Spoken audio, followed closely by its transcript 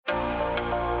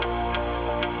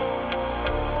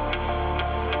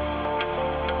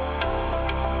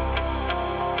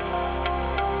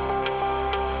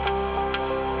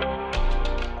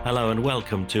Hello and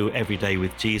welcome to Everyday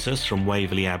with Jesus from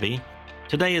Waverley Abbey.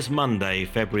 Today is Monday,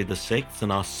 February the 6th,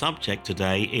 and our subject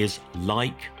today is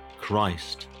Like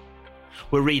Christ.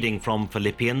 We're reading from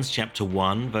Philippians chapter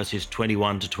 1, verses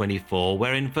 21 to 24,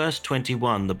 where in verse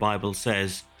 21 the Bible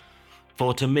says,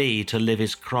 "For to me to live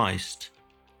is Christ,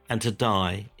 and to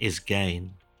die is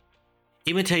gain."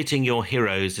 Imitating your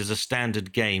heroes is a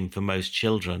standard game for most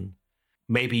children.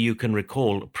 Maybe you can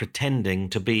recall pretending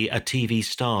to be a TV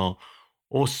star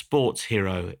or sports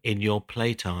hero in your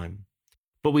playtime.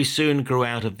 But we soon grew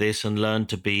out of this and learned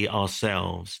to be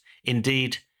ourselves.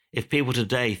 Indeed, if people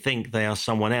today think they are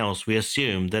someone else, we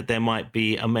assume that there might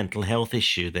be a mental health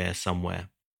issue there somewhere.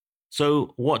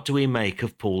 So what do we make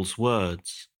of Paul's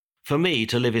words? For me,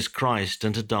 to live is Christ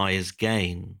and to die is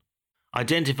gain.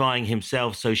 Identifying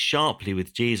himself so sharply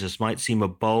with Jesus might seem a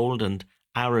bold and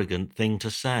arrogant thing to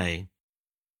say.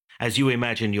 As you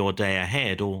imagine your day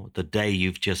ahead or the day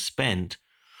you've just spent,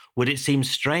 would it seem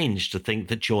strange to think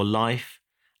that your life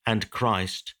and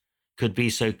Christ could be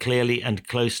so clearly and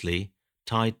closely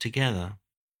tied together?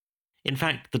 In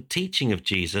fact, the teaching of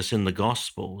Jesus in the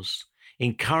Gospels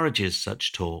encourages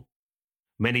such talk.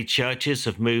 Many churches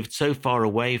have moved so far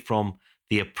away from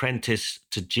the apprentice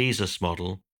to Jesus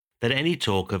model that any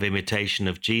talk of imitation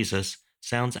of Jesus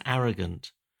sounds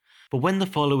arrogant. But when the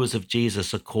followers of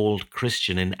Jesus are called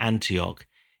Christian in Antioch,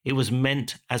 it was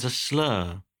meant as a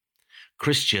slur.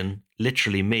 Christian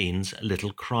literally means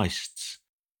little Christs.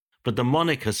 But the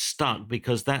moniker stuck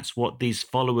because that's what these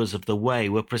followers of the way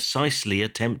were precisely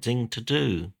attempting to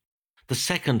do. The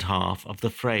second half of the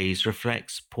phrase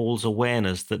reflects Paul's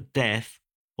awareness that death,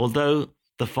 although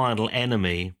the final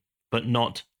enemy, but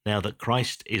not now that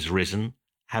Christ is risen,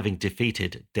 having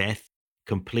defeated death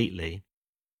completely,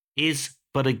 is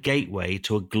but a gateway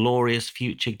to a glorious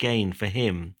future gain for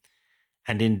him.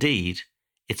 And indeed,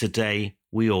 it's a day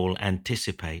we all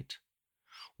anticipate.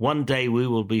 One day we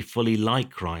will be fully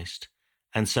like Christ,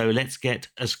 and so let's get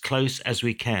as close as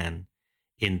we can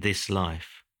in this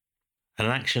life. An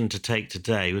action to take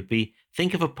today would be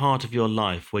think of a part of your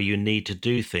life where you need to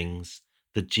do things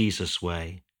the Jesus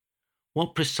way.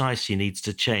 What precisely needs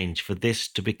to change for this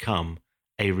to become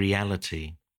a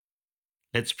reality?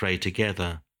 Let's pray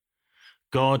together.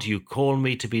 God, you call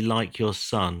me to be like your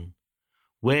Son.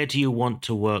 Where do you want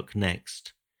to work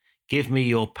next? Give me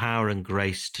your power and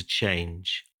grace to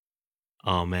change.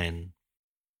 Amen.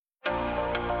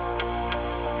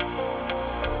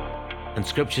 And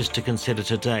scriptures to consider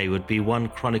today would be 1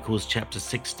 Chronicles chapter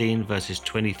 16, verses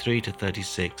 23 to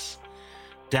 36,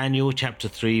 Daniel chapter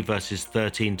 3, verses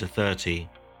 13 to 30,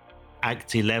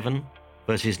 Acts 11,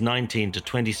 verses 19 to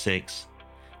 26,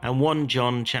 and 1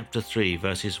 John chapter 3,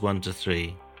 verses 1 to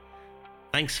 3.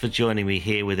 Thanks for joining me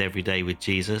here with Everyday with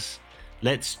Jesus.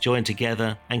 Let's join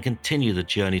together and continue the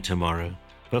journey tomorrow.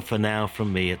 But for now,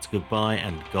 from me, it's goodbye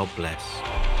and God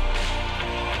bless.